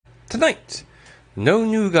Tonight, no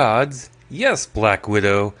new gods, yes, Black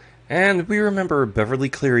Widow, and we remember Beverly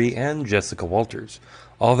Cleary and Jessica Walters.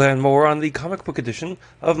 All that and more on the comic book edition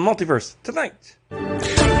of Multiverse Tonight.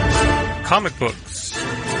 Comic books,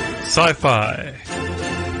 sci-fi,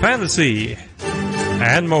 fantasy,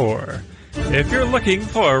 and more. If you're looking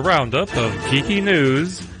for a roundup of geeky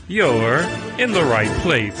news, you're in the right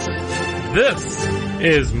place. This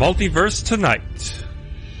is Multiverse Tonight.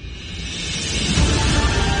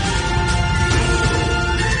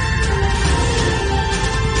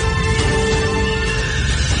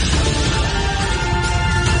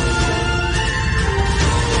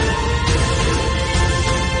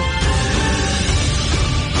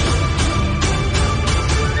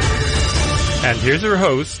 And here's your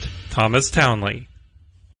host, Thomas Townley.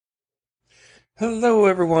 Hello,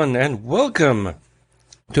 everyone, and welcome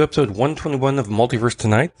to episode 121 of Multiverse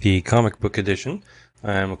Tonight, the comic book edition.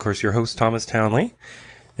 I'm, of course, your host, Thomas Townley.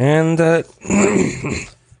 And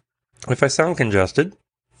if I sound congested,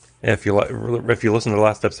 if you listen to the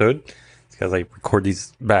last episode, it's because I record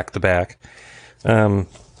these back to back. I'm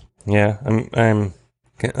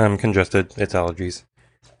congested. It's allergies.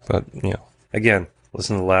 But again,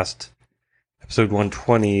 listen to the last episode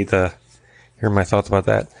 120 to hear my thoughts about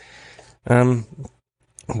that.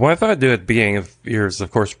 What I thought I'd do at the beginning is, of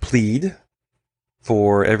course, plead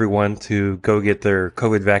for everyone to go get their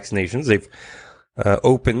COVID vaccinations. They've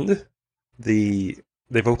opened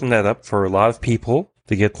that up for a lot of people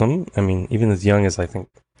to get them. I mean, even as young as, I think,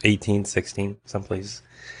 18, 16, some places.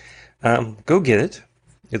 Go get it.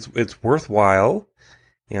 It's worthwhile.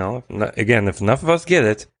 Again, if enough of us get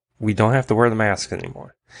it, we don't have to wear the mask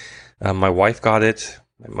anymore. My wife got it.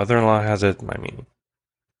 My mother-in-law has it. I mean,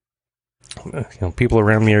 people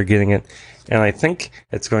around me are getting it. And I think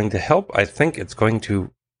it's going to help. I think it's going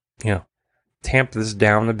to, tamp this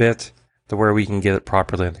down a bit to where we can get it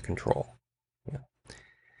properly under control. Yeah.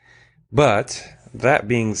 But, that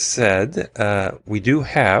being said, we do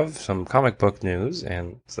have some comic book news,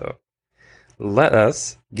 and so let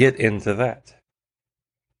us get into that.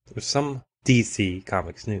 There's some DC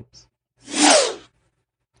Comics news.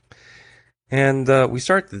 And we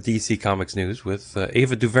start the DC Comics news with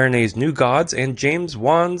Ava DuVernay's New Gods and James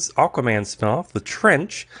Wan's Aquaman spinoff, The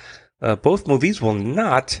Trench. Both movies will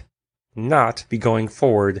not be going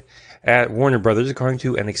forward at Warner Brothers, according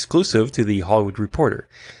to an exclusive to The Hollywood Reporter.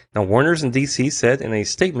 Now, Warner's and DC said in a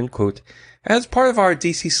statement, quote, "As part of our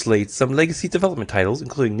DC slate, some legacy development titles,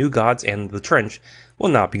 including New Gods and The Trench, will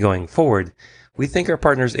not be going forward. We thank our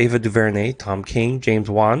partners Ava DuVernay, Tom King, James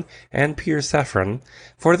Wan, and Peter Safran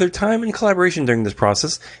for their time and collaboration during this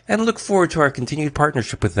process and look forward to our continued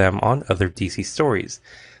partnership with them on other DC stories.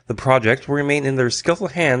 The project will remain in their skillful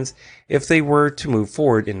hands if they were to move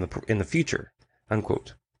forward in the future."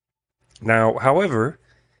 Unquote. Now, however,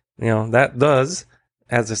 that does,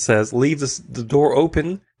 as it says, leave the door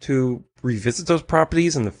open to revisit those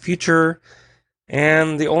properties in the future.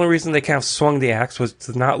 And the only reason they kind of swung the axe was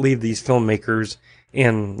to not leave these filmmakers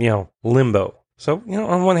in, limbo. So,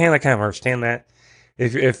 on one hand, I kind of understand that.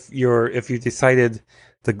 If you decided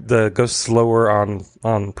to go slower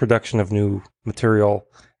on production of new material,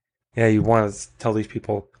 you want to tell these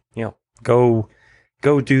people, go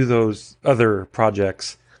do those other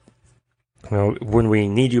projects. When we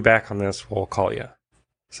need you back on this, we'll call you.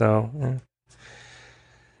 So,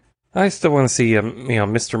 I still want to see,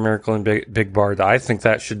 Mr. Miracle and Big Bard. I think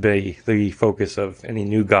that should be the focus of any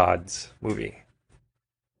New Gods movie.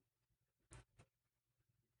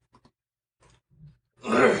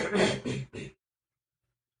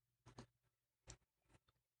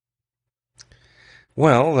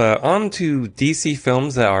 Well, on to DC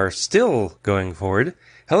films that are still going forward.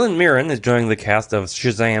 Helen Mirren is joining the cast of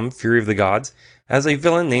Shazam! Fury of the Gods as a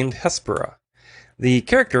villain named Hespera. The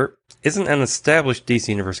character isn't an established DC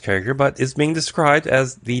Universe character, but is being described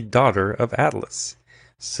as the daughter of Atlas.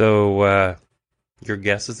 So, your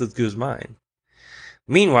guess is as good as mine.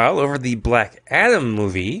 Meanwhile, over the Black Adam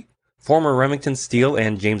movie, former Remington Steele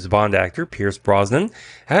and James Bond actor Pierce Brosnan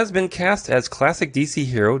has been cast as classic DC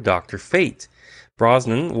hero Dr. Fate.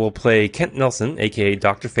 Brosnan will play Kent Nelson, aka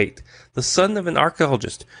Dr. Fate, the son of an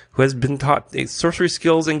archaeologist who has been taught sorcery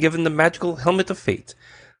skills and given the magical Helmet of Fate.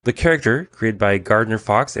 The character, created by Gardner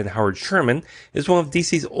Fox and Howard Sherman, is one of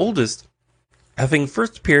DC's oldest, having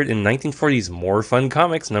first appeared in 1940's More Fun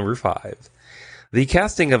Comics number 5. The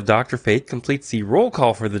casting of Dr. Fate completes the roll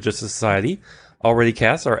call for the Justice Society. Already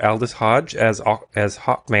cast are Aldous Hodge as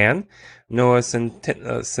Hawkman, Noah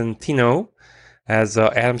Centineo as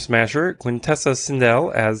Atom Smasher, Quintessa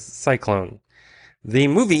Sindel as Cyclone. The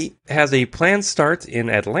movie has a planned start in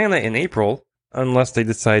Atlanta in April, unless they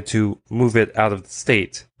decide to move it out of the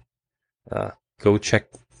state. Go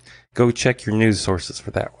check your news sources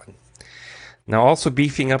for that one. Now, also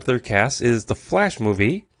beefing up their cast is the Flash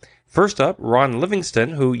movie. First up, Ron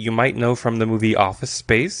Livingston, who you might know from the movie Office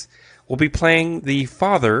Space, will be playing the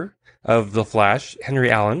father of the Flash, Henry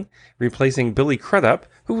Allen, replacing Billy Crudup,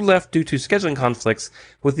 who left due to scheduling conflicts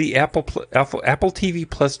with the Apple TV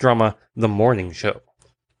Plus drama The Morning Show.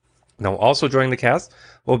 Now, also joining the cast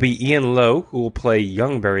will be Ian Lowe, who will play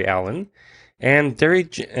young Barry Allen, and Dairy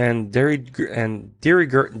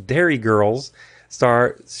Girls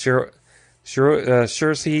star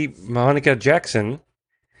Cersei Monica Jackson,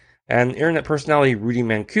 and internet personality Rudy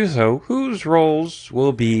Mancuso, whose roles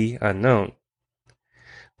will be unknown.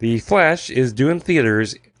 The Flash is due in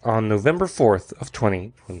theaters on November 4th of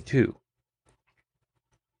 2022.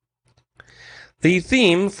 The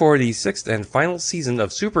theme for the 6th and final season of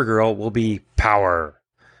Supergirl will be power,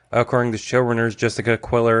 according to showrunners Jessica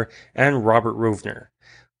Queller and Robert Rovner.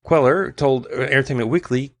 Queller told Entertainment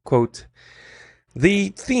Weekly, quote, "The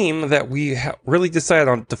theme that we really decided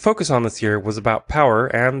on to focus on this year was about power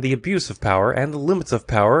and the abuse of power and the limits of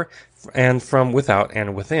power and from without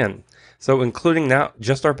and within. So including not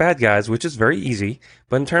just our bad guys, which is very easy,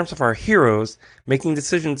 but in terms of our heroes, making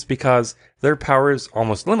decisions because their power is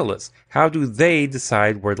almost limitless. How do they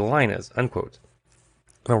decide where the line is?" Unquote.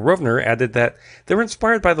 Now, Rovner added that they were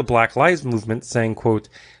inspired by the Black Lives Movement, saying, quote,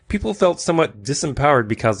 "People felt somewhat disempowered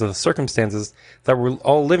because of the circumstances that we're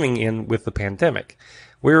all living in with the pandemic.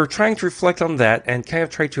 We were trying to reflect on that and kind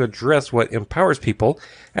of try to address what empowers people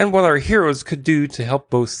and what our heroes could do to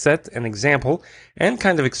help both set an example and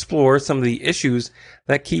kind of explore some of the issues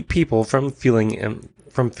that keep people from feeling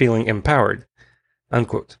empowered."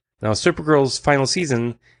 Unquote. Now, Supergirl's final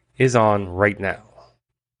season is on right now.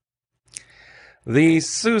 The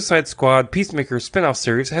Suicide Squad Peacemaker spin-off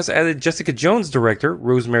series has added Jessica Jones director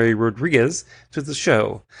Rosemary Rodriguez to the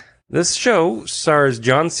show. This show stars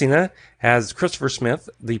John Cena as Christopher Smith,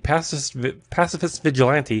 the pacifist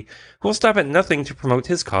vigilante who will stop at nothing to promote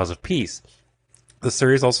his cause of peace. The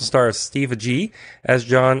series also stars Steve Agee as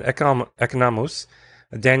John Economos,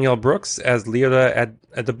 Danielle Brooks as Leota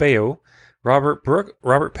Adebayo,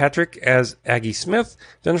 Robert Patrick as Aggie Smith,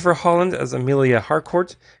 Jennifer Holland as Amelia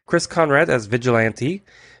Harcourt, Chris Conrad as Vigilante,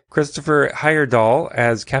 Christopher Heyerdahl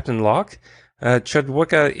as Captain Locke, Chadwick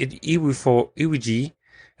Iwuji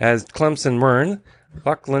as Clemson Murn,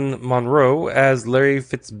 Lachlan Monroe as Larry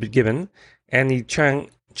Fitzgibbon, Annie Chang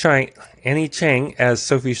as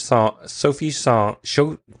Sophie Song,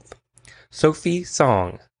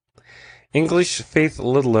 English Faith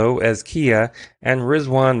Littlelow as Kia, and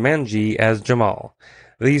Rizwan Manji as Jamal.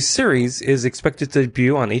 The series is expected to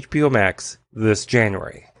debut on HBO Max this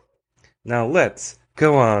January. Now let's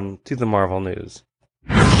go on to the Marvel news.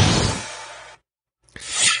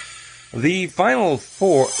 The final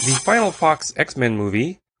Fox X-Men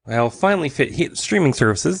movie will finally hit streaming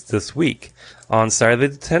services this week. On Saturday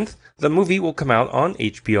the 10th, the movie will come out on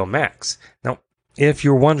HBO Max. Now, if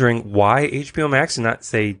you're wondering why HBO Max and not,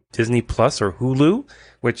 say, Disney Plus or Hulu,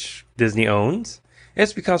 which Disney owns,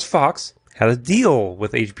 it's because Fox had a deal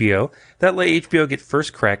with HBO that let HBO get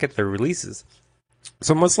first crack at their releases.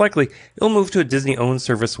 So most likely, it'll move to a Disney-owned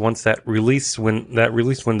service once that release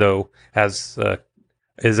window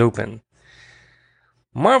is open.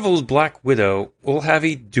 Marvel's Black Widow will have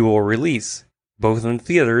a dual release, both in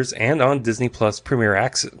theaters and on Disney Plus Premier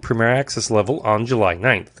Access level on July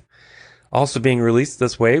 9th. Also being released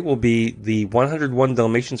this way will be the 101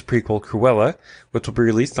 Dalmatians prequel Cruella, which will be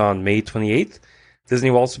released on May 28th. Disney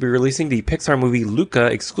will also be releasing the Pixar movie Luca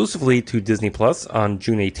exclusively to Disney Plus on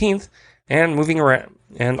June 18th,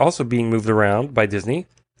 and also being moved around by Disney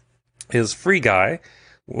is Free Guy,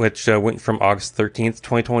 which went from August 13th,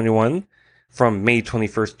 2021, from May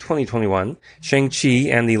 21st, 2021, Shang-Chi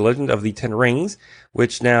and the Legend of the Ten Rings,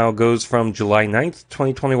 which now goes from July 9th,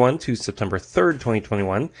 2021 to September 3rd,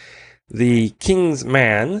 2021, The King's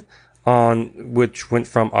Man, which went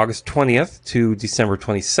from August 20th to December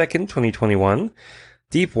 22nd, 2021,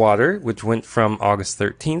 Deep Water, which went from August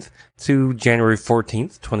 13th to January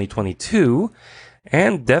 14th, 2022,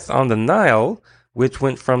 and Death on the Nile, which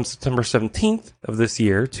went from September 17th of this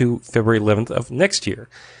year to February 11th of next year.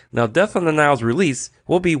 Now, Death on the Nile's release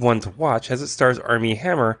will be one to watch as it stars Armie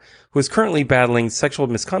Hammer, who is currently battling sexual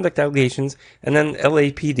misconduct allegations and an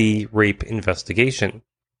LAPD rape investigation.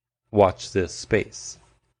 Watch this space.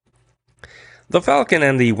 The Falcon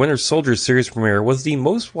and the Winter Soldier series premiere was the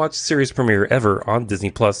most watched series premiere ever on Disney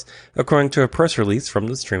Plus, according to a press release from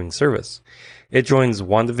the streaming service. It joins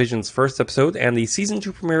WandaVision's first episode and the Season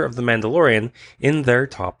 2 premiere of The Mandalorian in their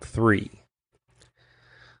top 3.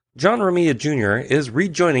 John Romita Jr. is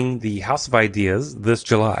rejoining the House of Ideas this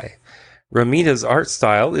July. Romita's art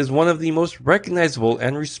style is one of the most recognizable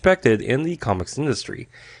and respected in the comics industry.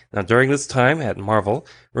 Now, during this time at Marvel,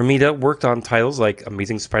 Romita worked on titles like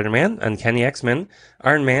Amazing Spider-Man, Uncanny X-Men,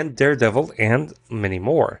 Iron Man, Daredevil, and many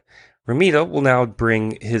more. Romita will now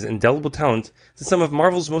bring his indelible talent to some of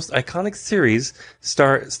Marvel's most iconic series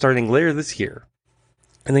starting later this year.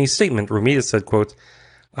 In a statement, Romita said, quote,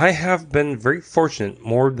 "I have been very fortunate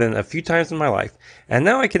more than a few times in my life, and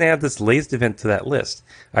now I can add this latest event to that list.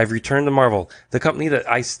 I've returned to Marvel, the company that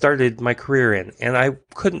I started my career in, and I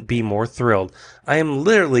couldn't be more thrilled. I am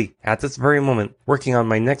literally, at this very moment, working on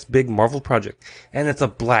my next big Marvel project, and it's a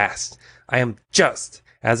blast. I am just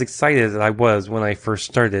as excited as I was when I first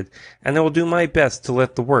started, and I will do my best to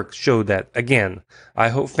let the work show that again. I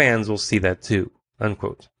hope fans will see that too."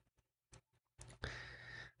 Unquote.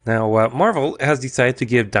 Now, Marvel has decided to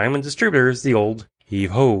give Diamond Distributors the old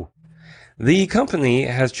heave-ho. The company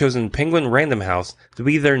has chosen Penguin Random House to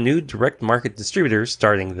be their new direct market distributor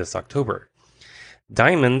starting this October.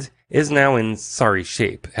 Diamond is now in sorry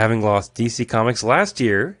shape, having lost DC Comics last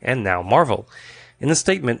year and now Marvel. In a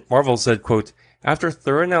statement, Marvel said, quote, "After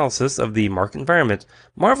thorough analysis of the market environment,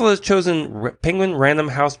 Marvel has chosen Penguin Random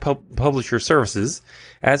House Publisher Services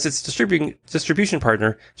as its distribution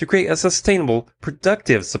partner to create a sustainable,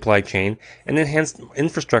 productive supply chain and enhanced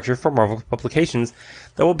infrastructure for Marvel publications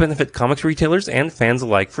that will benefit comics retailers and fans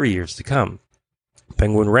alike for years to come.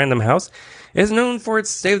 Penguin Random House is known for its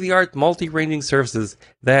state-of-the-art multi-ranging services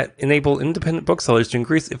that enable independent booksellers to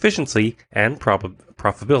increase efficiency and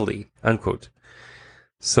profitability." Unquote.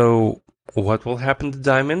 So, what will happen to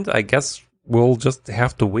Diamond? I guess we'll just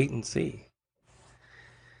have to wait and see.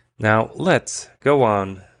 Now, let's go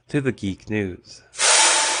on to the geek news.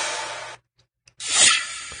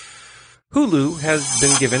 Hulu has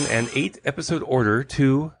been given an 8-episode order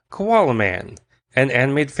to Koala Man, an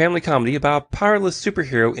animated family comedy about a powerless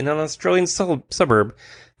superhero in an Australian suburb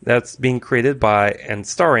that's being created by and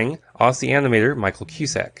starring Aussie animator Michael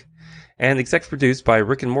Cusack, and executive produced by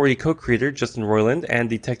Rick and Morty co-creator Justin Roiland and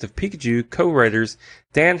Detective Pikachu co-writers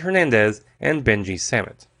Dan Hernandez and Benji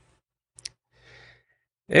Sammet.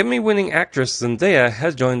 Emmy-winning actress Zendaya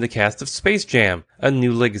has joined the cast of Space Jam: A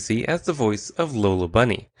New Legacy as the voice of Lola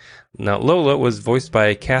Bunny. Now, Lola was voiced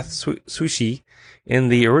by Kath Soucie in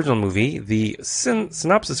the original movie. The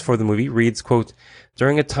synopsis for the movie reads, quote,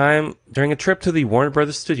 During a trip to the Warner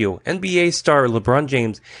Brothers studio, NBA star LeBron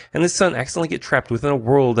James and his son accidentally get trapped within a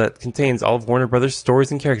world that contains all of Warner Brothers' stories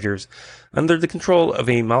and characters under the control of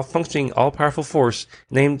a malfunctioning all-powerful force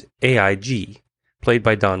named AIG, played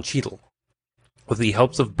by Don Cheadle. With the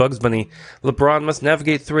help of Bugs Bunny, LeBron must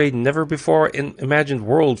navigate through a never-before-imagined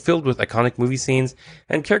world filled with iconic movie scenes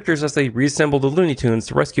and characters as they reassemble the Looney Tunes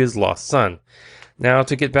to rescue his lost son. Now,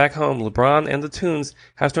 to get back home, LeBron and the Toons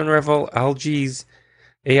have to unravel AIG's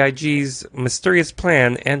mysterious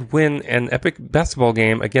plan and win an epic basketball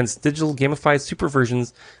game against digital gamified super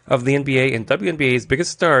versions of the NBA and WNBA's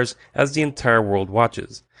biggest stars as the entire world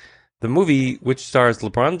watches. The movie, which stars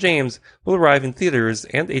LeBron James, will arrive in theaters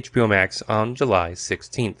and HBO Max on July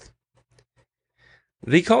 16th.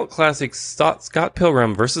 The cult classic Scott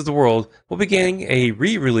Pilgrim vs. the World will be getting a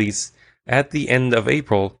re-release at the end of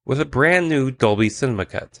April with a brand new Dolby Cinema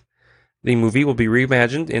cut. The movie will be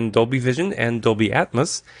reimagined in Dolby Vision and Dolby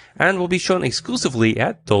Atmos and will be shown exclusively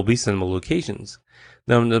at Dolby Cinema locations.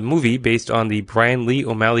 Now, the movie, based on the Brian Lee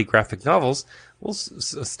O'Malley graphic novels, will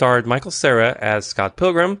star Michael Cera as Scott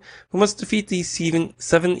Pilgrim, who must defeat the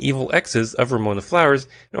seven evil exes of Ramona Flowers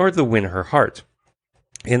in order to win her heart.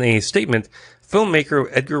 In a statement, filmmaker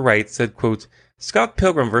Edgar Wright said, quote, Scott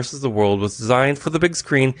Pilgrim vs. the World was designed for the big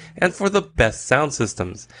screen and for the best sound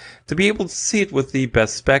systems. To be able to see it with the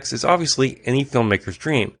best specs is obviously any filmmaker's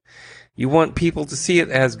dream. You want people to see it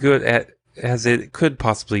as good as it could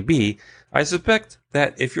possibly be. I suspect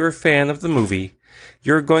that if you're a fan of the movie,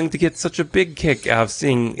 you're going to get such a big kick out of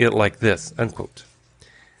seeing it like this, unquote.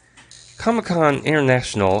 Comic-Con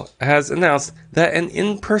International has announced that an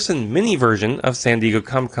in-person mini version of San Diego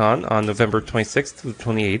Comic-Con on November 26th to the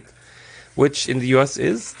 28th, which in the US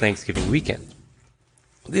is Thanksgiving weekend.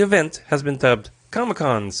 The event has been dubbed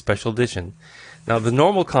Comic-Con Special Edition. Now, the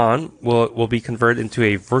normal con will be converted into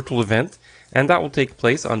a virtual event, and that will take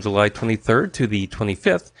place on July 23rd to the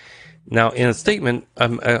 25th. Now, in a statement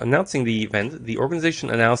announcing the event, the organization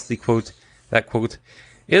announced it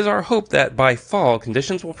is our hope that by fall,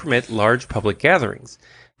 conditions will permit large public gatherings.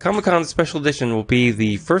 Comic-Con Special Edition will be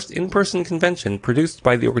the first in-person convention produced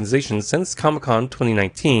by the organization since Comic-Con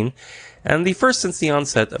 2019, and the first since the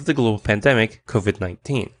onset of the global pandemic,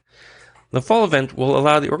 COVID-19. The fall event will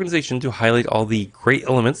allow the organization to highlight all the great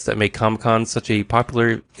elements that make Comic-Con such a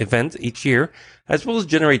popular event each year, as well as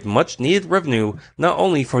generate much needed revenue not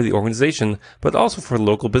only for the organization, but also for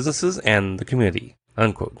local businesses and the community."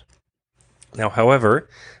 Unquote. Now, however,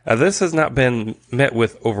 this has not been met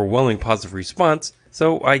with overwhelming positive response,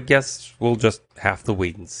 so I guess we'll just have to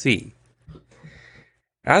wait and see.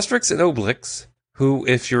 Asterix and Obelix, who,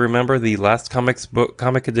 if you remember the last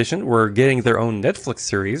comic edition, were getting their own Netflix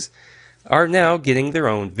series, are now getting their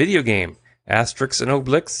own video game. Asterix and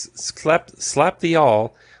Obelix Slap the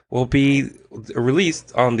All will be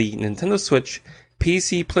released on the Nintendo Switch,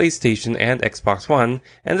 PC, PlayStation, and Xbox One,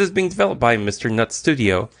 and is being developed by Mr. Nuts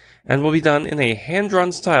Studio, and will be done in a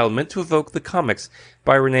hand-drawn style meant to evoke the comics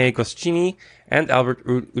by Rene Goscinny and Albert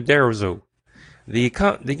Uderzo. The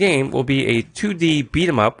game will be a 2D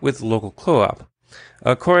beat-em-up with local co-op.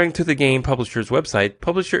 According to the game publisher's website,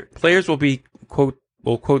 players will be, quote,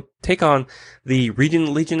 take on the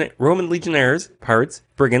Roman legionnaires, pirates,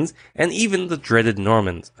 brigands, and even the dreaded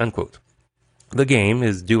Normans, unquote. The game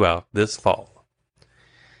is due out this fall.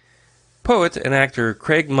 Poet and actor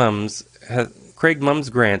Craig Mums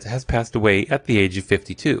Grant has passed away at the age of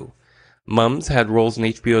 52. Mums had roles in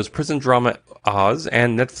HBO's prison drama Oz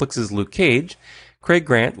and Netflix's Luke Cage. Craig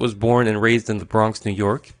Grant was born and raised in the Bronx, New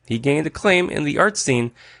York. He gained acclaim in the art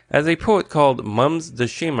scene as a poet called Mums de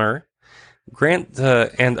Shamer. Grant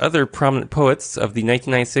and other prominent poets of the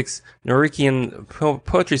 1996 Nuyorican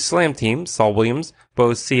Poetry Slam team, Saul Williams,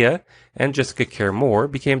 Bo Sia, and Jessica Care Moore,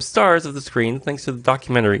 became stars of the screen thanks to the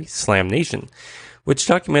documentary Slam Nation, which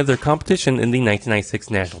documented their competition in the 1996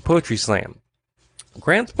 National Poetry Slam.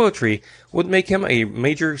 Grant's poetry would make him a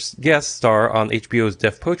major guest star on HBO's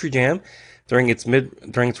Def Poetry Jam during its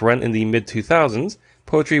run in the mid-2000s.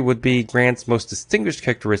 Poetry would be Grant's most distinguished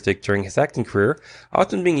characteristic during his acting career,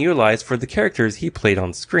 often being utilized for the characters he played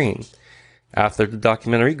on screen. After the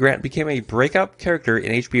documentary, Grant became a breakout character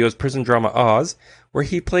in HBO's prison drama Oz, where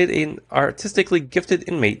he played an artistically gifted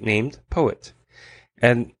inmate named Poet,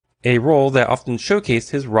 and a role that often showcased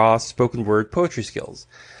his raw spoken word poetry skills.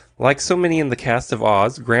 Like so many in the cast of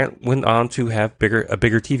Oz, Grant went on to have a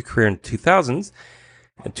bigger TV career in 2000s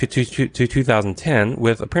to 2010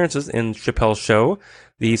 with appearances in Chappelle's Show,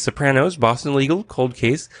 The Sopranos, Boston Legal, Cold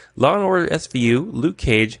Case, Law & Order SVU, Luke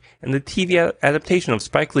Cage, and the TV adaptation of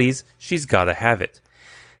Spike Lee's She's Gotta Have It.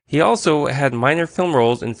 He also had minor film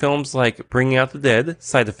roles in films like Bringing Out the Dead,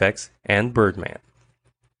 Side Effects, and Birdman.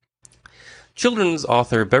 Children's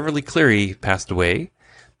author Beverly Cleary passed away.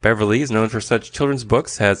 Beverly is known for such children's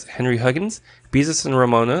books as Henry Huggins, Beezus and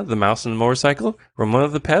Ramona, The Mouse and the Motorcycle, Ramona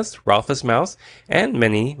the Pest, Ralphus Mouse, and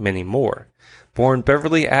many, many more. Born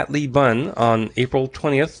Beverly Atlee Bunn on April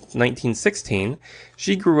 20th, 1916,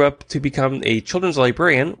 she grew up to become a children's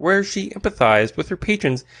librarian where she empathized with her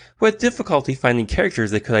patrons who had difficulty finding characters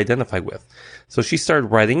they could identify with. So she started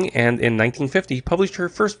writing and in 1950 published her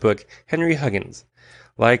first book, Henry Huggins.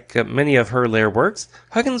 Like many of her later works,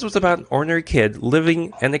 Huggins was about an ordinary kid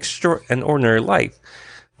living an ordinary life,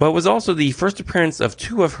 but was also the first appearance of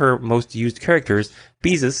two of her most used characters,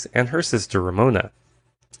 Beezus and her sister Ramona.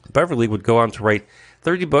 Beverly would go on to write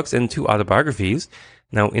 30 books and 2 autobiographies.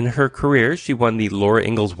 Now, in her career, she won the Laura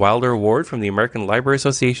Ingalls Wilder Award from the American Library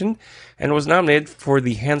Association and was nominated for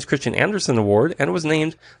the Hans Christian Andersen Award and was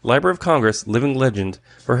named Library of Congress Living Legend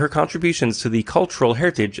for her contributions to the cultural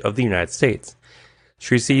heritage of the United States.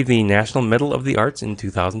 She received the National Medal of the Arts in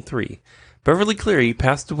 2003. Beverly Cleary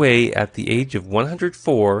passed away at the age of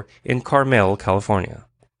 104 in Carmel, California.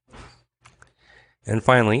 And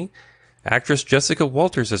finally, actress Jessica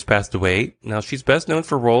Walters has passed away. Now, she's best known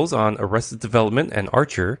for roles on Arrested Development and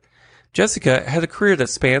Archer. Jessica had a career that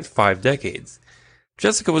spanned 5 decades.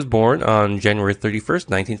 Jessica was born on January 31st,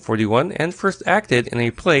 1941, and first acted in a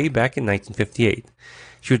play back in 1958.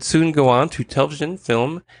 She would soon go on to television,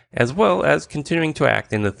 film, as well as continuing to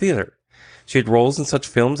act in the theater. She had roles in such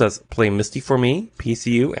films as Play Misty for Me,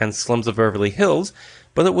 PCU, and Slums of Beverly Hills,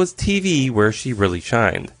 but it was TV where she really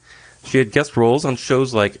shined. She had guest roles on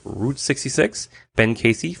shows like Route 66, Ben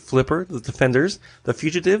Casey, Flipper, The Defenders, The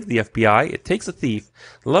Fugitive, The FBI, It Takes a Thief,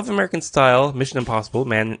 Love American Style, Mission Impossible,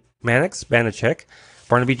 Mannix, Banachek,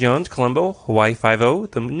 Barnaby Jones, Columbo, Hawaii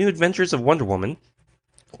Five-0, The New Adventures of Wonder Woman,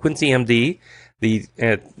 Quincy MD, the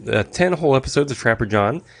 10 whole episodes of Trapper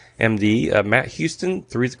John, MD, Matt Houston,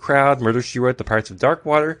 Three's Crowd, Murder, She Wrote, The Pirates of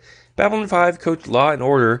Darkwater, Babylon 5, Coach Law and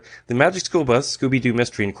Order, The Magic School Bus, Scooby-Doo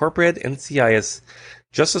Mystery Incorporated, NCIS,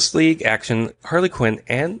 Justice League, Action, Harley Quinn,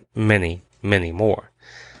 and many, many more.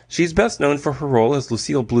 She's best known for her role as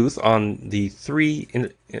Lucille Bluth on the three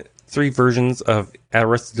versions of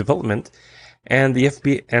Arrested Development, and the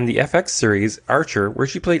FX series Archer, where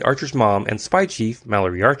she played Archer's mom and spy chief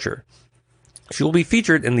Mallory Archer. She will be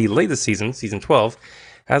featured in the latest season, season 12,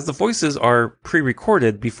 as the voices are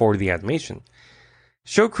pre-recorded before the animation.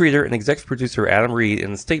 Show creator and executive producer Adam Reed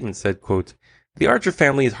in a statement said, quote, "The Archer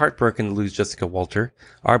family is heartbroken to lose Jessica Walter,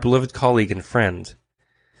 our beloved colleague and friend.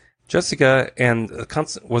 Jessica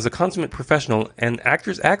was a consummate professional and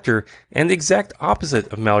actor and the exact opposite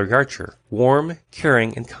of Mallory Archer, warm,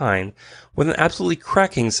 caring, and kind, with an absolutely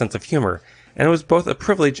cracking sense of humor, and it was both a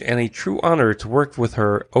privilege and a true honor to work with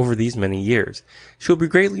her over these many years. She will be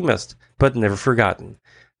greatly missed, but never forgotten.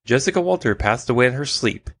 Jessica Walter passed away in her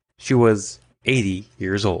sleep. She was 80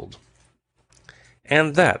 years old."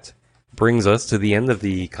 And that brings us to the end of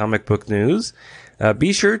the comic book news.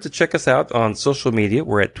 Be sure to check us out on social media.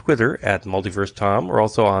 We're at Twitter at MultiverseTom. We're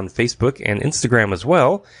also on Facebook and Instagram as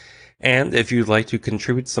well. And if you'd like to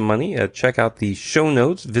contribute some money, check out the show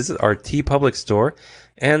notes, visit our TeePublic store,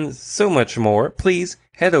 and so much more. Please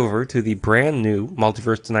head over to the brand new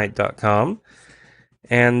MultiverseTonight.com.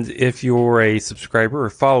 And if you're a subscriber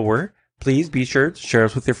or follower, please be sure to share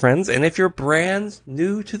us with your friends. And if you're brand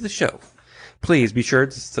new to the show, please be sure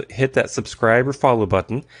to hit that subscribe or follow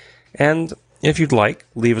button. And if you'd like,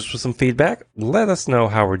 leave us with some feedback. Let us know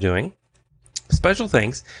how we're doing. Special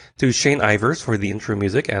thanks to Shane Ivers for the intro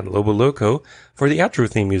music and Lobo Loco for the outro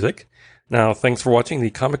theme music. Now, thanks for watching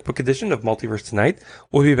the comic book edition of Multiverse Tonight.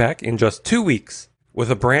 We'll be back in just 2 weeks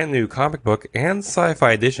with a brand new comic book and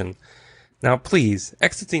sci-fi edition. Now, please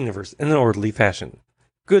exit the universe in an orderly fashion.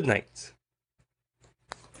 Good night.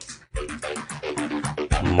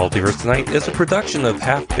 Multiverse Tonight is a production of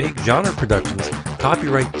Half Baked Genre Productions.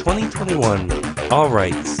 Copyright 2021. All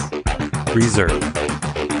rights reserved.